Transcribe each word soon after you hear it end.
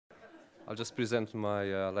I'll just present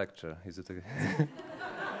my lecture. Is it okay?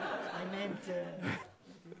 I meant...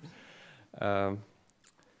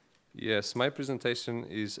 Yes, my presentation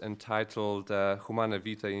is entitled Humanae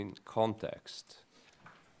Vitae in Context,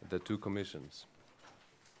 the two commissions.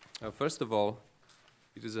 First of all,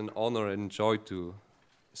 it is an honor and joy to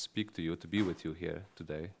speak to you, to be with you here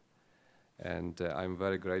today. And I'm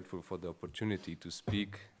very grateful for the opportunity to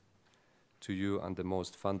speak to you on the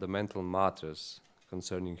most fundamental matters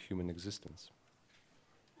concerning human existence.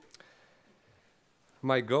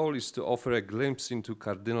 My goal is to offer a glimpse into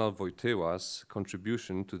Cardinal Wojtyła's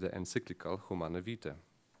contribution to the encyclical Humanae Vitae.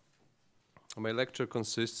 My lecture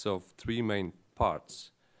consists of three main parts.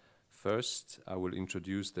 First, I will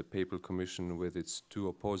introduce the Papal Commission with its two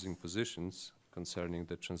opposing positions concerning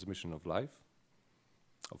the transmission of life,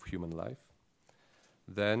 of human life.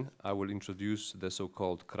 Then I will introduce the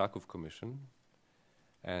so-called Kraków Commission,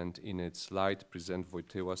 and in its light present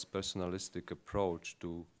Wojtyła's personalistic approach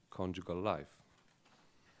to conjugal life.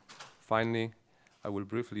 Finally, I will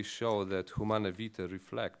briefly show that Humanae Vitae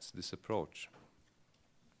reflects this approach.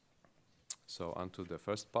 So, onto the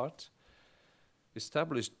first part.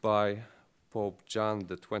 Established by Pope John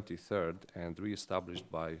the 23rd and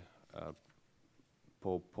re-established by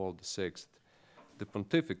Pope Paul VI, the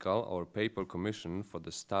Pontifical or Papal Commission for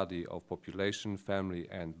the Study of Population, Family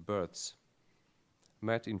and Births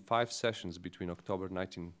met in 5 sessions between October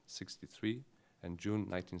 1963 and June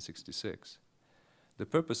 1966. The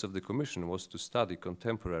purpose of the Commission was to study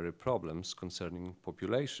contemporary problems concerning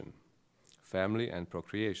population, family and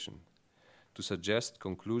procreation, to suggest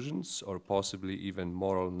conclusions or possibly even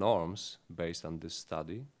moral norms based on this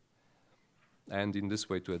study, and in this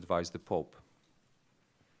way to advise the Pope.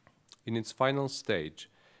 In its final stage,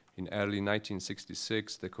 in early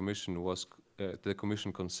 1966, the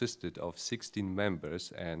Commission consisted of 16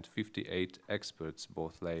 members and 58 experts,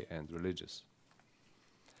 both lay and religious.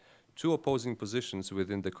 Two opposing positions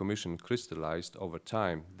within the Commission crystallized over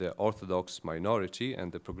time, the orthodox minority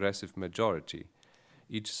and the progressive majority,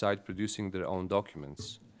 each side producing their own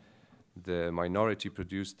documents. The minority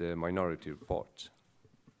produced the minority report.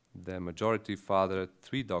 The majority fathered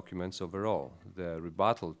 3 documents overall: the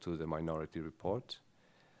rebuttal to the minority report,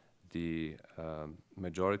 the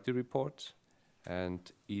majority report, and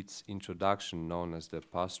its introduction, known as the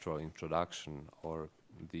pastoral introduction or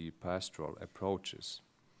the pastoral approaches.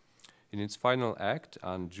 In its final act,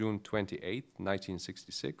 on June 28,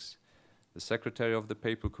 1966, the Secretary of the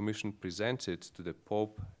Papal Commission presented to the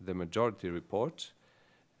Pope the majority report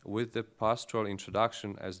with the pastoral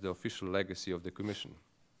introduction as the official legacy of the Commission.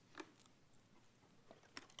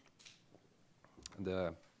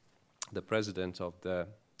 The president of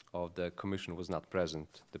the Commission was not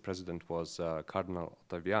present. The president was Cardinal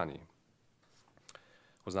Ottaviani.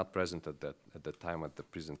 Was not present at that time at the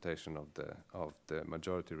presentation of the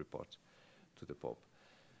majority report to the Pope.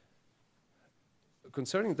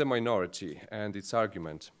 Concerning the minority and its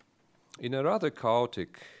argument, in a rather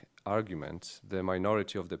chaotic argument, the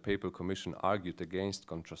minority of the Papal Commission argued against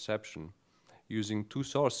contraception using 2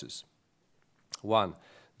 sources. One,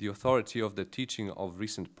 the authority of the teaching of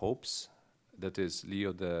recent popes, that is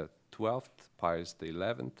Leo XII, Pius XI,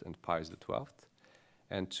 and Pius XII,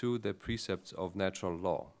 and 2, the precepts of natural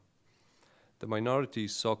law. The minority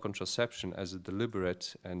saw contraception as a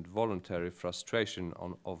deliberate and voluntary frustration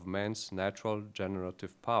of man's natural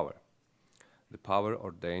generative power, the power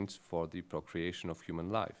ordained for the procreation of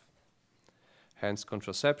human life. Hence,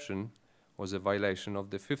 contraception was a violation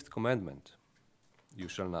of the 5th commandment, "You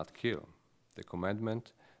shall not kill," the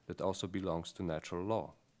commandment that also belongs to natural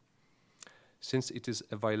law. Since it is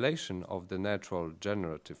a violation of the natural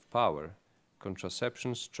generative power,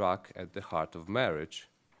 contraception struck at the heart of marriage,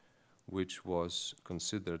 which was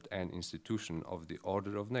considered an institution of the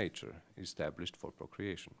order of nature established for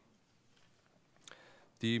procreation.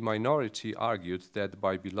 The minority argued that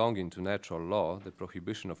by belonging to natural law, the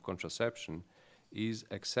prohibition of contraception is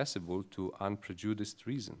accessible to unprejudiced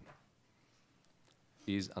reason,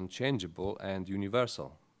 is unchangeable and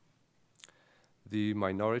universal. The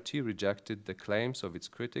minority rejected the claims of its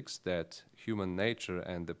critics that human nature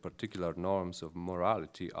and the particular norms of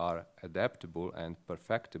morality are adaptable and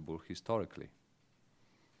perfectible historically.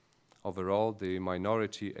 Overall, the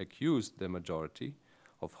minority accused the majority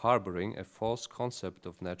of harboring a false concept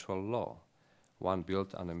of natural law, one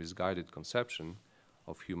built on a misguided conception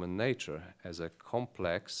of human nature as a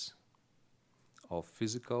complex of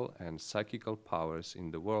physical and psychical powers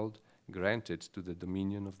in the world granted to the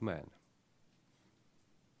dominion of man.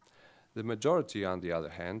 The majority, on the other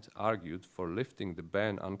hand, argued for lifting the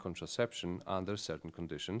ban on contraception under certain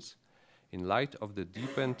conditions, in light of the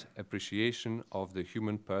deepened appreciation of the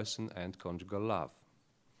human person and conjugal love.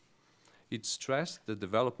 It stressed the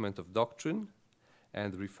development of doctrine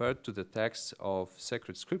and referred to the texts of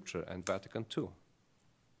sacred scripture and Vatican II.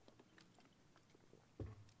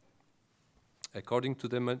 According to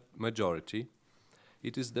the majority,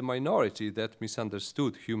 it is the minority that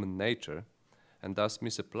misunderstood human nature and thus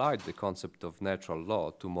misapplied the concept of natural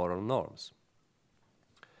law to moral norms.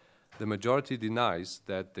 The majority denies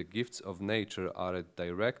that the gifts of nature are a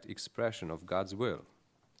direct expression of God's will.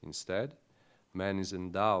 Instead, man is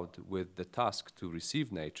endowed with the task to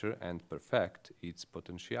receive nature and perfect its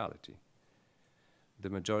potentiality. The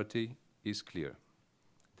majority is clear.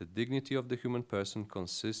 The dignity of the human person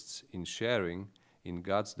consists in sharing in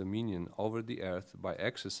God's dominion over the earth by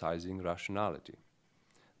exercising rationality.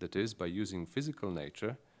 That is, by using physical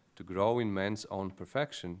nature to grow in man's own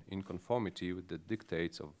perfection in conformity with the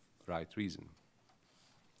dictates of right reason.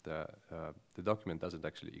 The document doesn't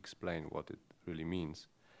actually explain what it really means.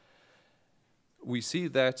 We see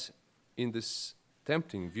that in this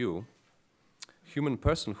tempting view, human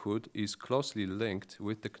personhood is closely linked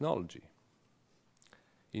with technology.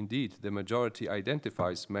 Indeed, the majority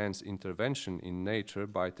identifies man's intervention in nature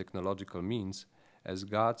by technological means as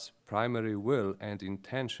God's primary will and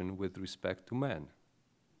intention with respect to man.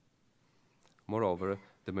 Moreover,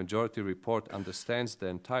 the majority report understands the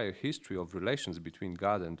entire history of relations between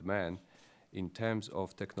God and man in terms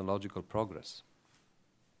of technological progress.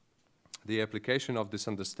 The application of this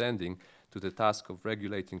understanding to the task of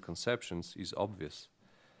regulating conceptions is obvious.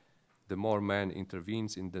 The more man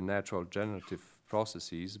intervenes in the natural generative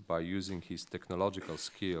processes by using his technological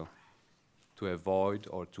skill to avoid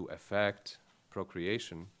or to affect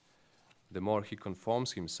procreation, the more he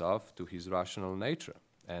conforms himself to his rational nature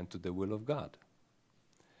and to the will of God.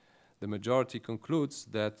 The majority concludes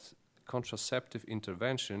that contraceptive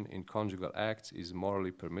intervention in conjugal acts is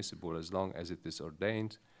morally permissible as long as it is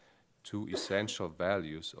ordained to essential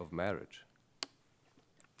values of marriage.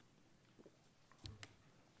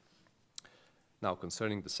 Now,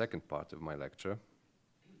 concerning the second part of my lecture,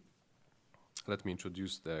 let me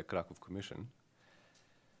introduce the Krakow Commission.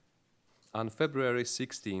 On February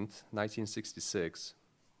 16, 1966,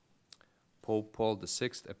 Pope Paul VI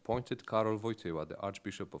appointed Karol Wojtyła, the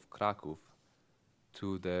Archbishop of Kraków,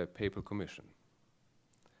 to the Papal Commission.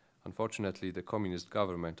 Unfortunately, the communist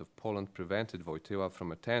government of Poland prevented Wojtyła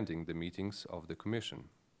from attending the meetings of the Commission.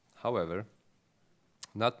 However,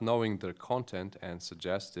 not knowing their content and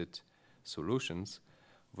suggested solutions,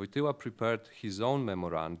 Wojtyła prepared his own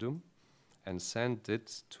memorandum and sent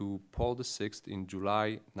it to Paul VI in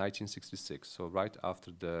July 1966, so right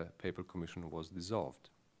after the Papal Commission was dissolved.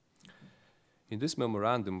 In this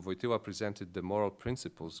memorandum, Wojtyła presented the moral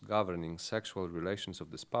principles governing sexual relations of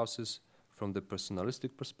the spouses from the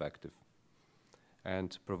personalistic perspective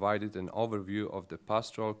and provided an overview of the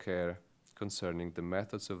pastoral care concerning the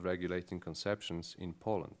methods of regulating conceptions in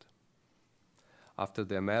Poland. After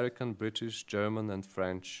the American, British, German, and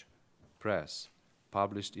French press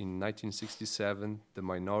published in 1967 the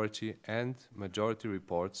minority and majority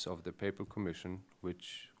reports of the Papal Commission,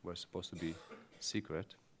 which were supposed to be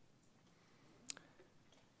secret,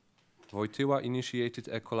 Wojtyła initiated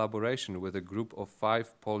a collaboration with a group of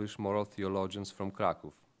 5 Polish moral theologians from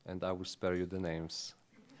Kraków, and I will spare you the names.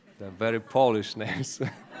 They're very Polish names.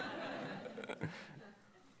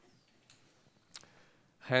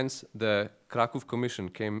 Hence, the Kraków Commission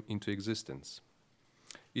came into existence.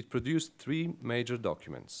 It produced 3 major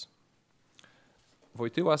documents.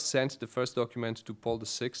 Wojtyła sent the first document to Paul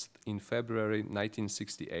VI in February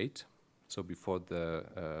 1968, so before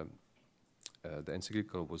the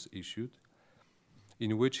encyclical was issued,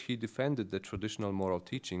 in which he defended the traditional moral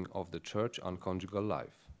teaching of the Church on conjugal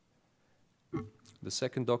life. The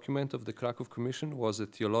second document of the Kraków Commission was a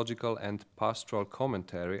theological and pastoral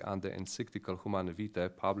commentary on the encyclical Humanae Vitae,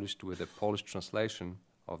 published with a Polish translation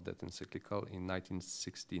of that encyclical in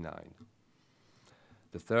 1969.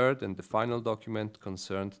 The third and the final document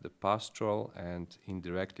concerned the pastoral and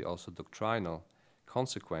indirectly also doctrinal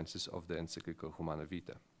consequences of the encyclical Humanae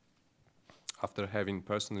Vitae. After having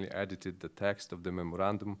personally edited the text of the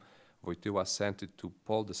memorandum, Wojtyła sent it to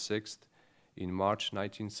Paul VI in March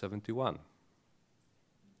 1971.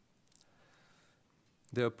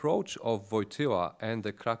 The approach of Wojtyła and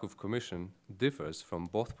the Kraków Commission differs from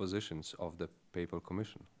both positions of the Papal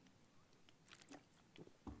Commission.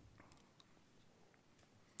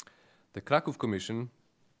 The Kraków Commission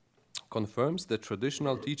confirms the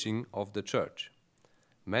traditional teaching of the Church,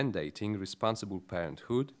 mandating responsible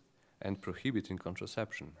parenthood and prohibiting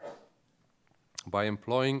contraception, by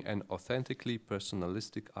employing an authentically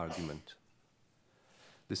personalistic argument.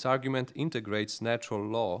 This argument integrates natural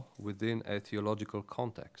law within a theological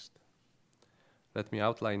context. Let me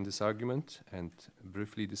outline this argument and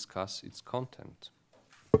briefly discuss its content.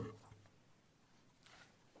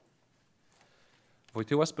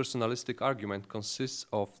 Wojtyła's personalistic argument consists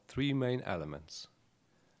of three main elements: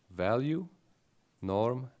 value,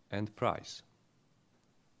 norm, and price.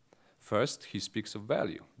 First, he speaks of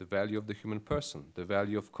value, the value of the human person, the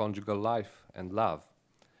value of conjugal life and love.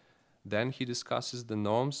 Then he discusses the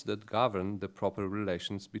norms that govern the proper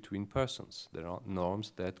relations between persons, the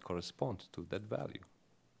norms that correspond to that value.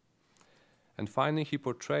 And finally, he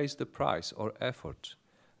portrays the price or effort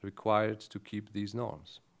required to keep these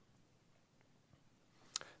norms.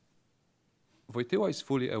 Wojtyła is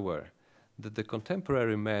fully aware that the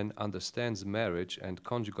contemporary man understands marriage and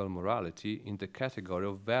conjugal morality in the category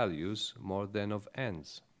of values more than of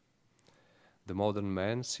ends. The modern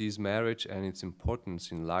man sees marriage and its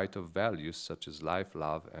importance in light of values such as life,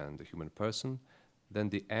 love, and the human person, than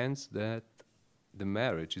the ends that the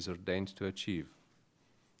marriage is ordained to achieve.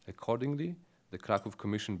 Accordingly, the Kraków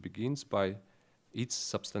Commission begins by its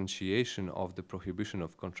substantiation of the prohibition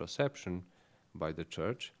of contraception by the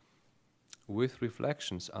Church, with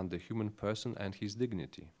reflections on the human person and his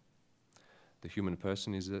dignity. The human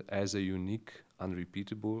person as a unique,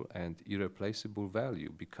 unrepeatable, and irreplaceable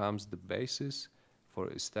value becomes the basis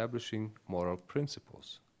for establishing moral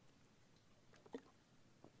principles.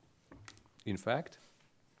 In fact,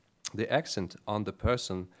 the accent on the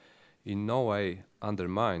person in no way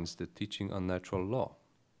undermines the teaching on natural law.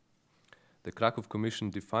 The Kraków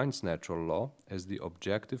Commission defines natural law as the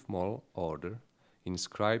objective moral order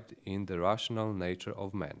inscribed in the rational nature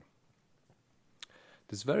of man.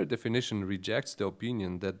 This very definition rejects the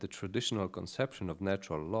opinion that the traditional conception of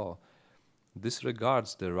natural law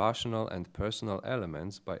disregards the rational and personal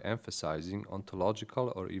elements by emphasizing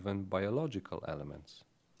ontological or even biological elements.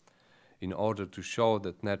 In order to show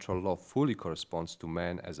that natural law fully corresponds to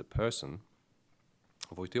man as a person,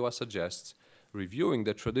 Wojtyła suggests reviewing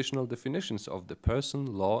the traditional definitions of the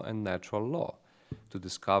person, law, and natural law to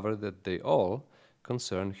discover that they all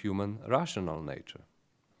concern human rational nature.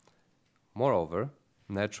 Moreover,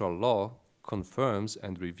 natural law confirms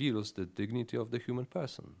and reveals the dignity of the human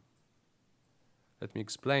person. Let me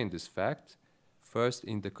explain this fact first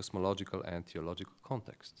in the cosmological and theological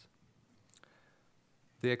context.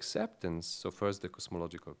 The acceptance, so first the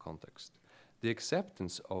cosmological context, the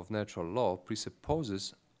acceptance of natural law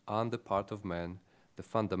presupposes on the part of man the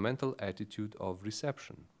fundamental attitude of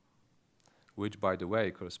reception, which, by the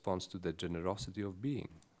way, corresponds to the generosity of being,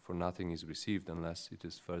 for nothing is received unless it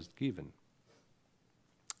is first given.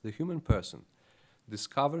 The human person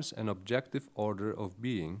discovers an objective order of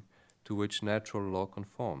being to which natural law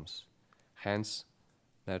conforms. Hence,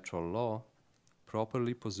 natural law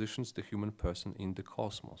properly positions the human person in the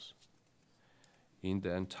cosmos, in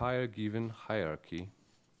the entire given hierarchy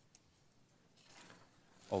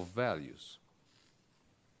of values.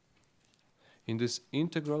 In this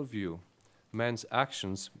integral view, man's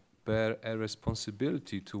actions bear a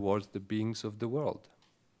responsibility towards the beings of the world,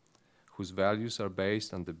 whose values are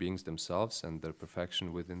based on the beings themselves and their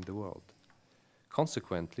perfection within the world.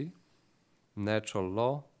 Consequently, natural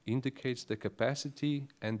law indicates the capacity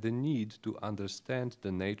and the need to understand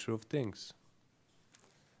the nature of things,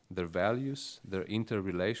 their values, their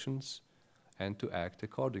interrelations, and to act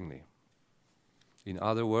accordingly. In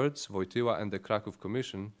other words, Wojtyła and the Kraków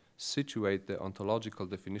Commission situate the ontological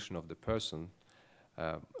definition of the person,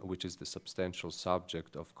 which is the substantial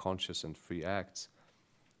subject of conscious and free acts,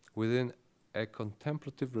 within a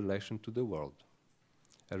contemplative relation to the world,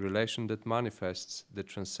 a relation that manifests the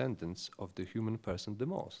transcendence of the human person the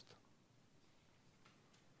most.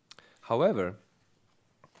 However,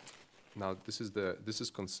 now this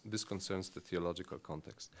concerns the theological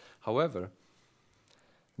context. However,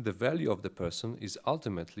 the value of the person is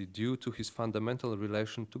ultimately due to his fundamental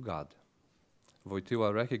relation to God.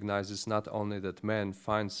 Wojtyła recognizes not only that man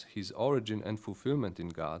finds his origin and fulfillment in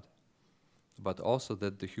God, but also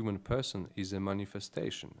that the human person is a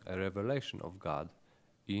manifestation, a revelation of God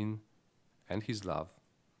in and his love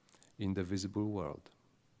in the visible world.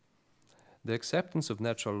 The acceptance of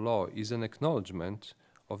natural law is an acknowledgement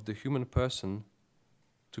of the human person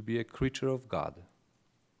to be a creature of God,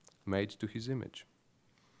 made to his image.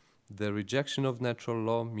 The rejection of natural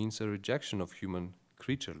law means a rejection of human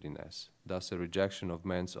creatureliness, thus a rejection of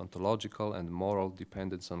man's ontological and moral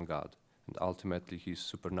dependence on God, and ultimately his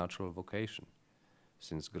supernatural vocation,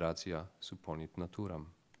 since gratia supponit naturam.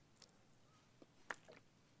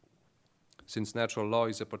 Since natural law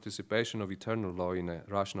is a participation of eternal law in a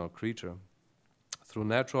rational creature, through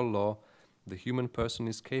natural law, the human person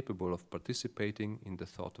is capable of participating in the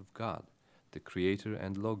thought of God, the creator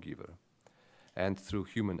and lawgiver. And through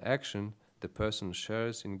human action, the person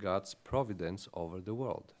shares in God's providence over the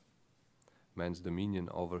world. Man's dominion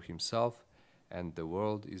over himself and the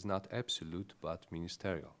world is not absolute but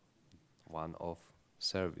ministerial, one of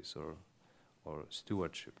service or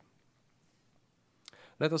stewardship.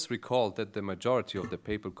 Let us recall that the majority of the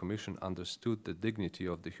Papal Commission understood the dignity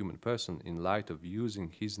of the human person in light of using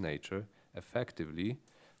his nature effectively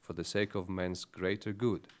for the sake of man's greater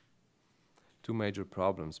good. Two major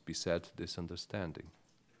problems beset this understanding.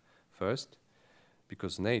 First,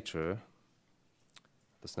 because nature,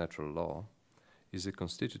 this natural law, is a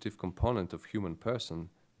constitutive component of human person,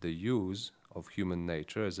 the use of human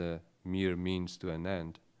nature as a mere means to an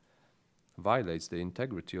end violates the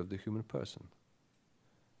integrity of the human person.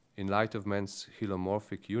 In light of man's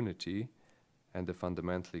helomorphic unity and the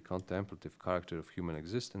fundamentally contemplative character of human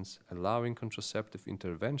existence, allowing contraceptive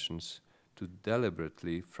interventions to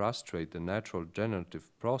deliberately frustrate the natural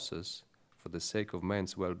generative process for the sake of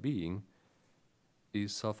man's well-being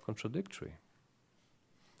is self-contradictory.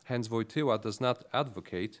 Hence, Wojtyła does not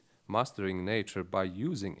advocate mastering nature by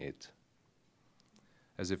using it,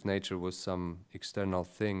 as if nature was some external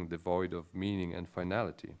thing devoid of meaning and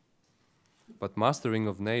finality. But mastering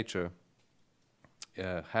of nature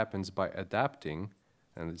happens by adapting,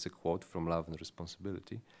 and it's a quote from Love and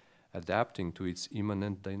Responsibility, adapting to its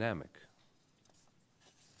immanent dynamic.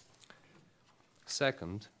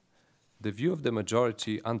 Second, the view of the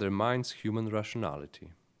majority undermines human rationality.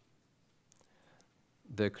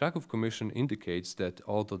 The Kraków Commission indicates that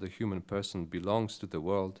although the human person belongs to the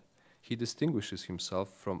world, he distinguishes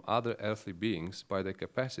himself from other earthly beings by the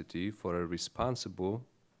capacity for a responsible,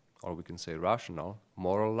 or we can say rational,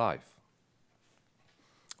 moral life.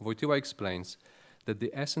 Wojtyła explains that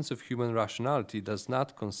the essence of human rationality does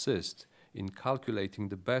not consist in calculating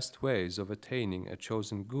the best ways of attaining a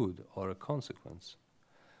chosen good or a consequence.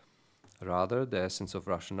 Rather, the essence of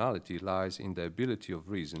rationality lies in the ability of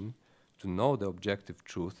reason to know the objective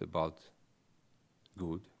truth about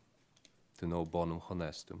good, to know bonum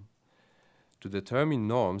honestum, to determine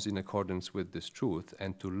norms in accordance with this truth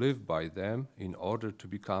and to live by them in order to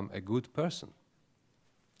become a good person,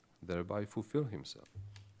 thereby fulfill himself.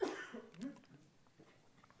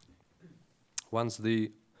 Once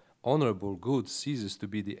the honorable good ceases to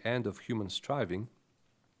be the end of human striving,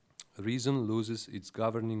 reason loses its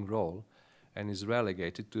governing role and is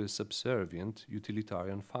relegated to a subservient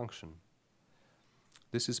utilitarian function.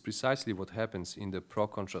 This is precisely what happens in the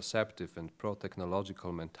pro-contraceptive and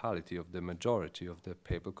pro-technological mentality of the majority of the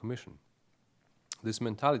Papal Commission. This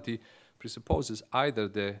mentality presupposes either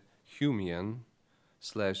the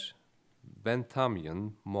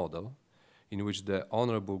Humean/Benthamian model, in which the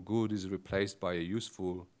honorable good is replaced by a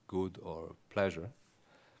useful good or pleasure,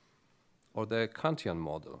 or the Kantian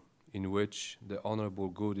model, in which the honorable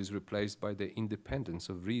good is replaced by the independence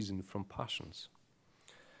of reason from passions.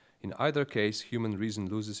 In either case, human reason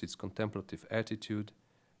loses its contemplative attitude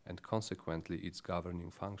and consequently its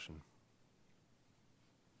governing function.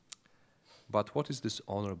 But what is this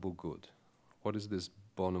honorable good? What is this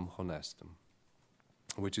bonum honestum,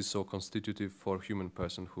 which is so constitutive for human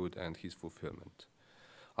personhood and his fulfillment?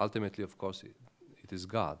 Ultimately, of course, it is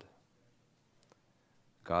God.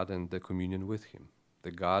 God and the communion with him.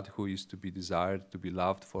 The God who is to be desired, to be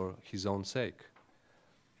loved for his own sake.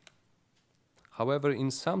 However,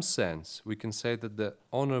 in some sense, we can say that the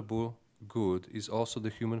honorable good is also the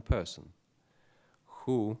human person,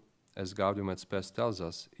 who, as Gaudium et Spes tells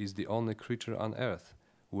us, is the only creature on earth,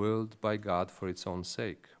 willed by God for its own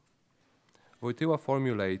sake. Wojtyła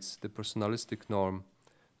formulates the personalistic norm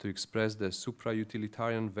to express the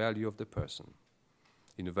supra-utilitarian value of the person,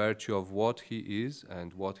 in virtue of what he is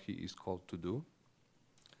and what he is called to do,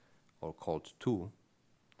 or called to.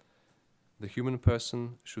 The human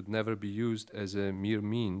person should never be used as a mere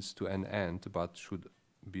means to an end, but should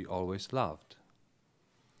be always loved.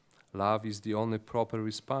 Love is the only proper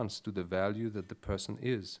response to the value that the person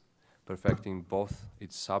is, perfecting both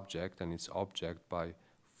its subject and its object by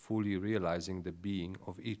fully realizing the being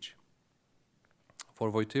of each.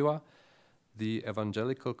 For Wojtyła, the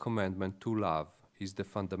evangelical commandment to love is the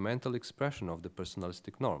fundamental expression of the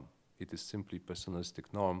personalistic norm. It is simply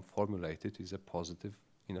personalistic norm formulated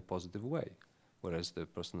in a positive way, whereas the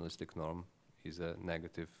personalistic norm is a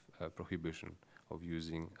negative prohibition of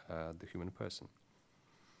using the human person.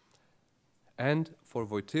 And for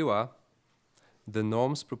Wojtyła, the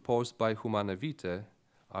norms proposed by Humanae Vitae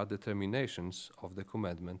are determinations of the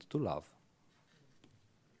commandment to love.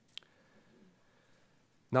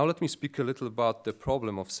 Now let me speak a little about the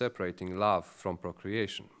problem of separating love from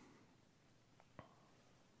procreation.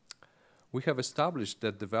 We have established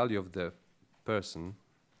that the value of the person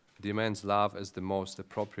demands love as the most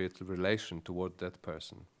appropriate relation toward that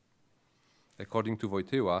person. According to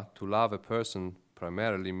Wojtyła, to love a person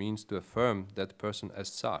primarily means to affirm that person as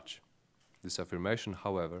such. This affirmation,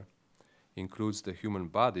 however, includes the human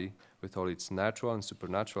body with all its natural and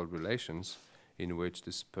supernatural relations in which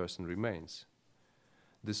this person remains.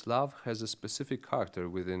 This love has a specific character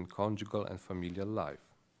within conjugal and familial life.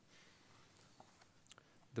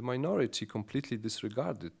 The minority completely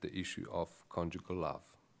disregarded the issue of conjugal love,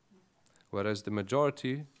 whereas the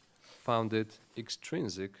majority found it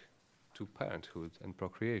extrinsic to parenthood and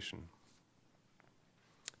procreation.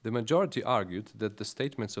 The majority argued that the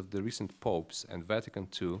statements of the recent popes and Vatican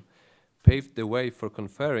II paved the way for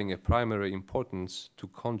conferring a primary importance to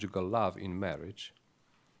conjugal love in marriage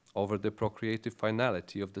over the procreative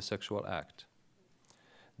finality of the sexual act.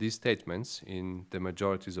 These statements, in the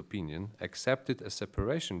majority's opinion, accepted a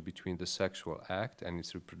separation between the sexual act and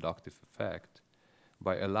its reproductive effect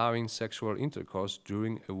by allowing sexual intercourse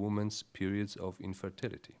during a woman's periods of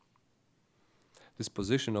infertility. This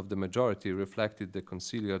position of the majority reflected the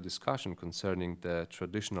conciliar discussion concerning the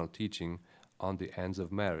traditional teaching on the ends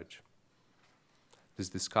of marriage. This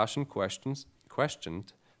discussion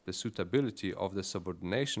questioned the suitability of the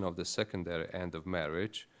subordination of the secondary end of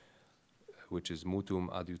marriage, which is mutuum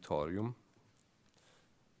adiutorium,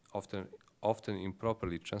 often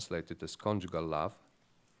improperly translated as conjugal love,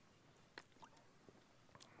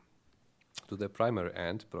 to the primary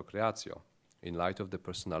end, procreatio, in light of the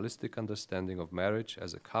personalistic understanding of marriage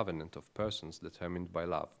as a covenant of persons determined by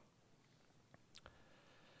love.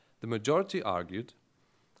 The majority argued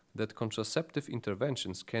that contraceptive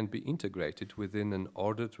interventions can be integrated within an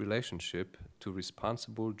ordered relationship to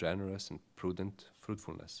responsible, generous, and prudent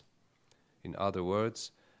fruitfulness. In other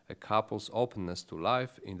words, a couple's openness to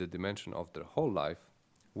life in the dimension of their whole life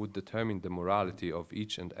would determine the morality of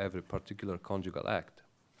each and every particular conjugal act.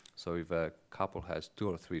 So if a couple has 2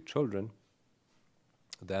 or 3 children,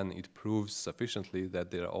 then it proves sufficiently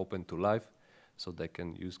that they are open to life, so they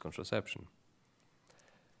can use contraception.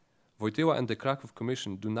 Wojtyła and the Krakow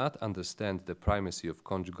Commission do not understand the primacy of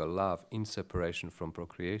conjugal love in separation from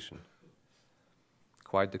procreation.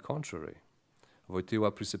 Quite the contrary.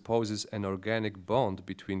 Wojtyła presupposes an organic bond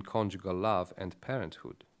between conjugal love and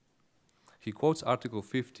parenthood. He quotes Article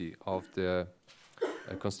 50 of the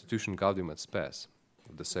Constitution Gaudium et Spes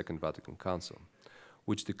of the Second Vatican Council,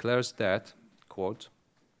 which declares that, quote,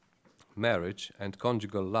 marriage and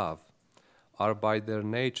conjugal love are by their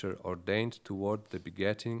nature ordained toward the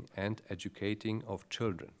begetting and educating of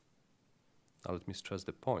children. Now let me stress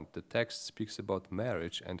the point. The text speaks about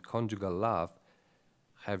marriage and conjugal love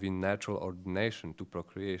having natural ordination to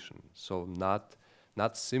procreation, so not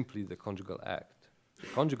simply the conjugal act. The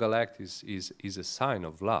conjugal act is a sign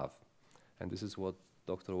of love, and this is what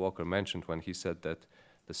Dr. Walker mentioned when he said that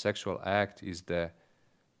the sexual act is the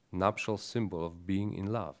nuptial symbol of being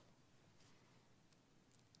in love.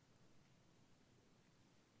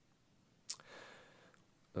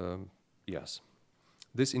 Yes.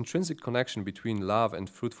 This intrinsic connection between love and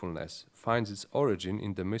fruitfulness finds its origin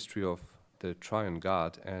in the mystery of the triune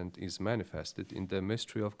God and is manifested in the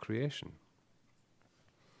mystery of creation.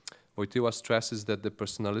 Wojtyła stresses that the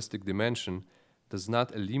personalistic dimension does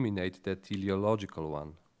not eliminate the teleological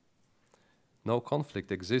one. No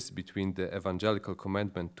conflict exists between the evangelical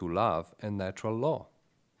commandment to love and natural law.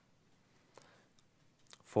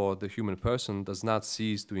 For the human person does not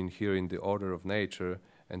cease to inhere in the order of nature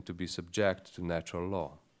and to be subject to natural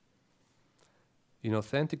law. In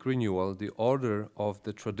authentic renewal, the order of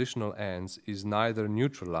the traditional ends is neither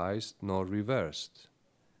neutralized nor reversed,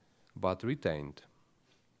 but retained,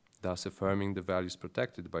 thus affirming the values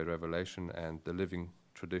protected by revelation and the living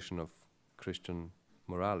tradition of Christian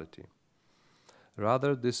morality.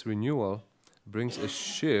 Rather, this renewal brings a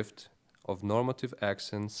shift of normative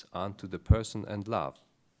accents onto the person and love.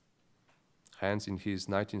 Hence, in his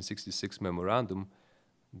 1966 memorandum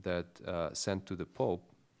that sent to the Pope,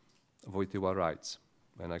 Wojtyła writes,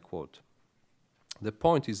 and I quote, "The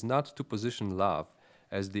point is not to position love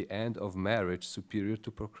as the end of marriage superior to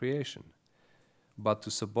procreation, but to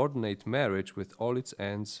subordinate marriage with all its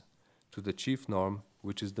ends to the chief norm,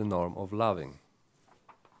 which is the norm of loving."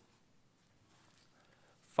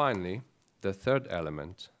 Finally, the third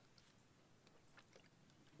element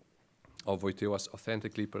of Wojtyła's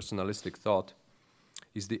authentically personalistic thought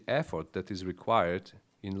is the effort that is required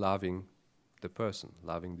in loving the person,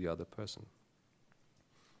 loving the other person.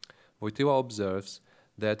 Wojtyła observes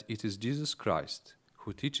that it is Jesus Christ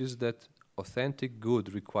who teaches that authentic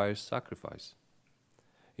good requires sacrifice.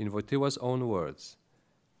 In Wojtyła's own words,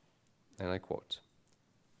 and I quote,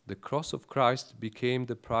 The cross of Christ became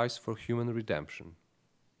the price for human redemption.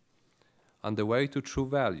 On the way to true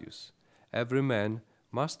values, every man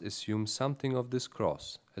must assume something of this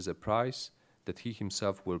cross as a price that he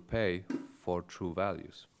himself will pay for true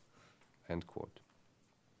values. End quote.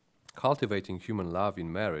 Cultivating human love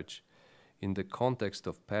in marriage in the context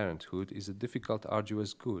of parenthood is a difficult,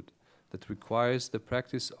 arduous good that requires the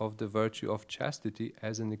practice of the virtue of chastity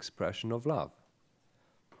as an expression of love,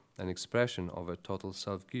 an expression of a total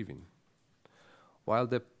self-giving. While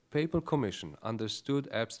the Papal Commission understood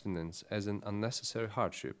abstinence as an unnecessary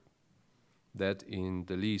hardship that in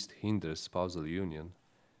the least hinders spousal union,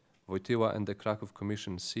 Wojtyła and the Krakow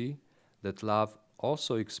Commission see that love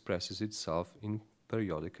also expresses itself in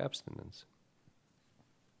periodic abstinence.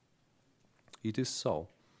 It is so,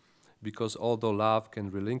 because although love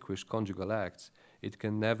can relinquish conjugal acts, it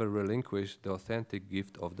can never relinquish the authentic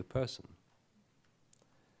gift of the person.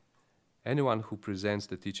 Anyone who presents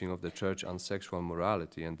the teaching of the Church on sexual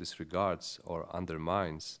morality and disregards or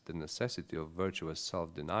undermines the necessity of virtuous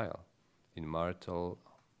self-denial in marital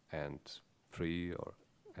and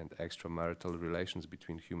and extramarital relations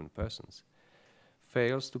between human persons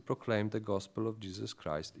fails to proclaim the gospel of Jesus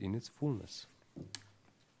Christ in its fullness.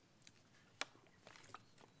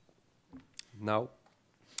 Now,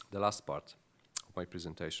 the last part of my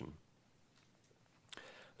presentation.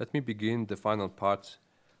 Let me begin the final part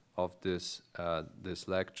of this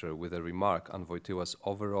lecture with a remark on Wojtyła's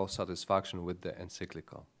overall satisfaction with the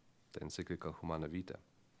encyclical Humanae Vitae.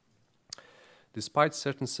 Despite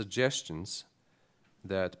certain suggestions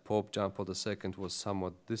that Pope John Paul II was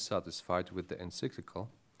somewhat dissatisfied with the encyclical,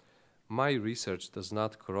 my research does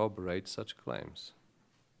not corroborate such claims.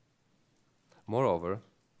 Moreover,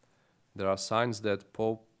 there are signs that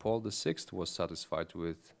Pope Paul VI was satisfied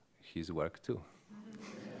with his work too.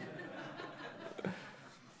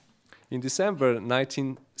 In December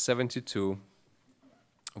 1972,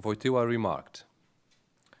 Wojtyła remarked,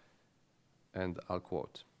 and I'll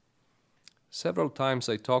quote, "Several times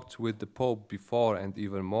I talked with the Pope before and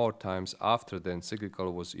even more times after the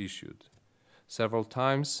encyclical was issued. Several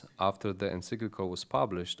times after the encyclical was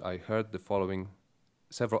published, I heard the following,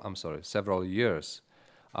 several years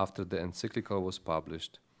after the encyclical was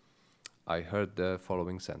published, I heard the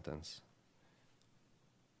following sentence.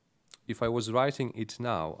 If I was writing it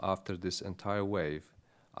now after this entire wave,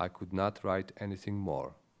 I could not write anything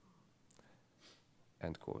more."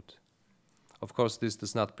 End quote. Of course, this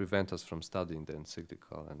does not prevent us from studying the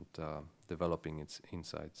encyclical and developing its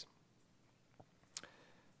insights.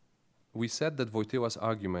 We said that Wojtyła's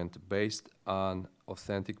argument based on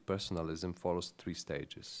authentic personalism follows three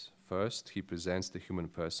stages. First, he presents the human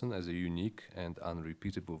person as a unique and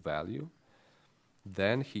unrepeatable value.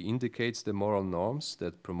 Then he indicates the moral norms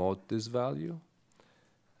that promote this value.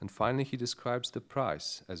 And finally, he describes the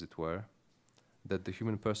price, as it were, that the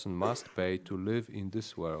human person must pay to live in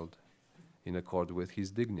this world in accord with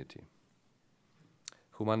his dignity.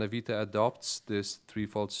 Humanae Vitae adopts this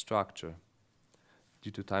threefold structure.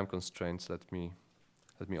 Due to time constraints, let me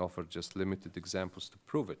offer just limited examples to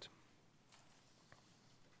prove it.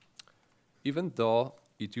 Even though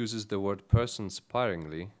it uses the word person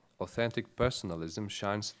sparingly, authentic personalism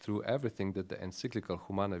shines through everything that the encyclical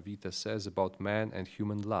Humanae Vitae says about man and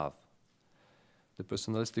human love. The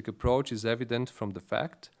personalistic approach is evident from the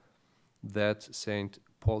fact that St.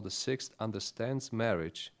 Paul VI understands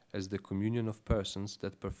marriage as the communion of persons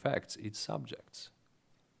that perfects its subjects.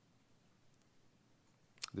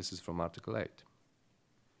 This is from Article 8.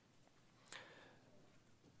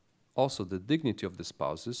 Also, the dignity of the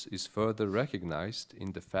spouses is further recognized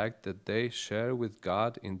in the fact that they share with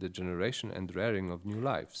God in the generation and rearing of new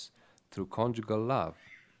lives through conjugal love,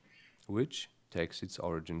 which takes its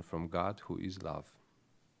origin from God, who is love.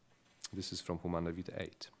 This is from Humanae Vitae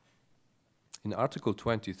 8. In Article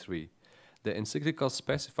 23, the encyclical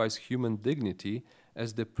specifies human dignity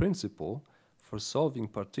as the principle for solving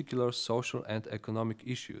particular social and economic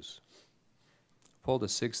issues. Paul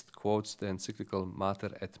VI quotes the encyclical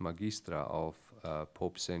Mater et Magistra of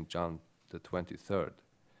Pope St. John XXIII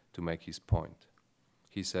to make his point.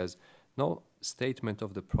 He says, "No statement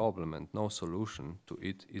of the problem and no solution to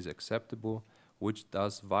it is acceptable which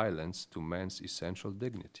does violence to man's essential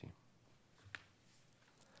dignity."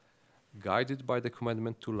 Guided by the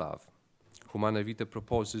commandment to love, Humanae Vitae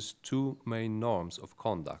proposes two main norms of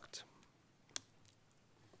conduct.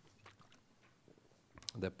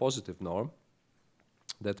 The positive norm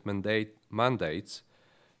that mandates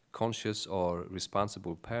conscious or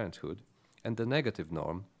responsible parenthood, and the negative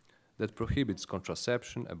norm that prohibits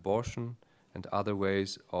contraception, abortion, and other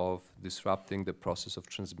ways of disrupting the process of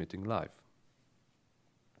transmitting life.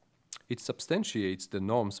 It substantiates the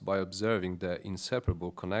norms by observing the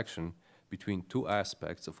inseparable connection between two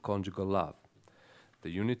aspects of conjugal love, the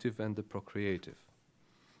unitive and the procreative.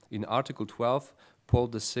 In Article 12, Paul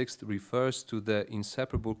VI refers to the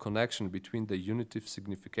inseparable connection between the unitive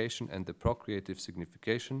signification and the procreative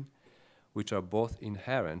signification, which are both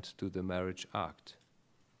inherent to the marriage act.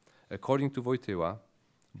 According to Wojtyła,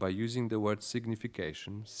 by using the word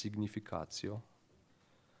signification, significatio,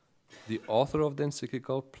 the author of the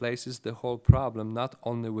encyclical places the whole problem not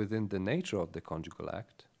only within the nature of the conjugal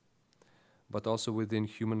act, but also within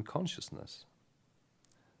human consciousness,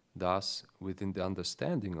 thus within the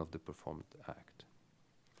understanding of the performed act.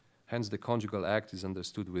 Hence, the conjugal act is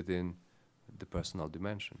understood within the personal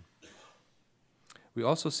dimension. We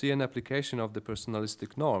also see an application of the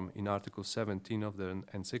personalistic norm in Article 17 of the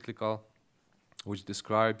encyclical, which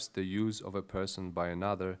describes the use of a person by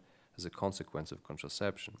another as a consequence of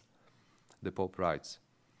contraception. The Pope writes,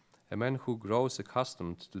 "A man who grows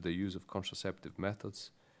accustomed to the use of contraceptive methods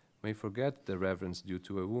may forget the reverence due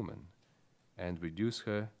to a woman and reduce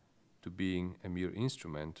her to being a mere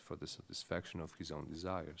instrument for the satisfaction of his own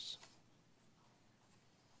desires."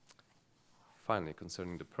 Finally,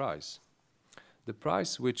 concerning the price. The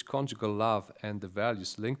price which conjugal love and the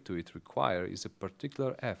values linked to it require is a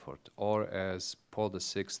particular effort, or as Paul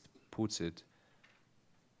VI puts it,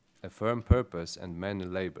 a firm purpose and many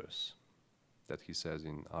labors, that he says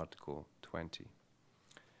in Article 20.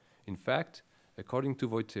 In fact, according to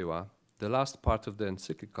Wojtyła, the last part of the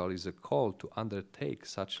encyclical is a call to undertake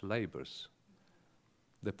such labors.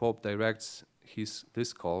 The Pope directs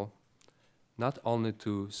this call not only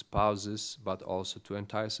to spouses, but also to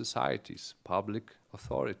entire societies, public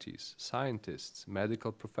authorities, scientists,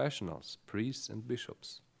 medical professionals, priests and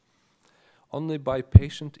bishops. Only by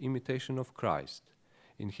patient imitation of Christ,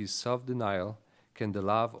 in his self-denial, can the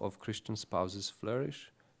love of Christian spouses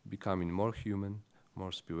flourish, becoming more human,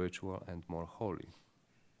 more spiritual, and more holy.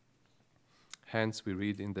 Hence, we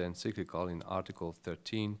read in the encyclical in Article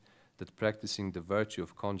 13 that practicing the virtue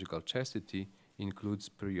of conjugal chastity including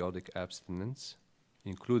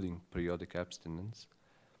periodic abstinence,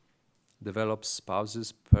 develops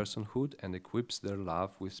spouses' personhood and equips their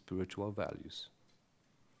love with spiritual values.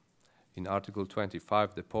 In Article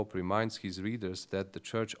 25, the Pope reminds his readers that the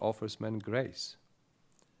Church offers man grace.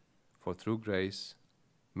 For through grace,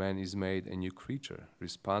 man is made a new creature,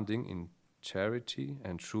 responding in charity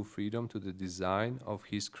and true freedom to the design of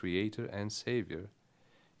his Creator and Savior,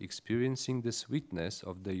 experiencing the sweetness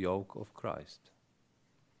of the yoke of Christ.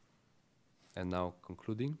 And now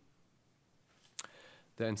concluding.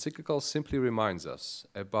 The encyclical simply reminds us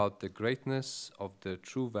about the greatness of the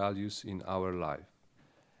true values in our life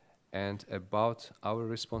and about our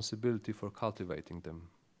responsibility for cultivating them.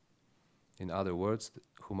 In other words,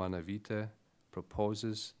 Humanae Vitae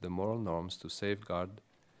proposes the moral norms to safeguard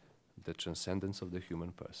the transcendence of the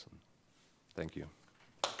human person. Thank you.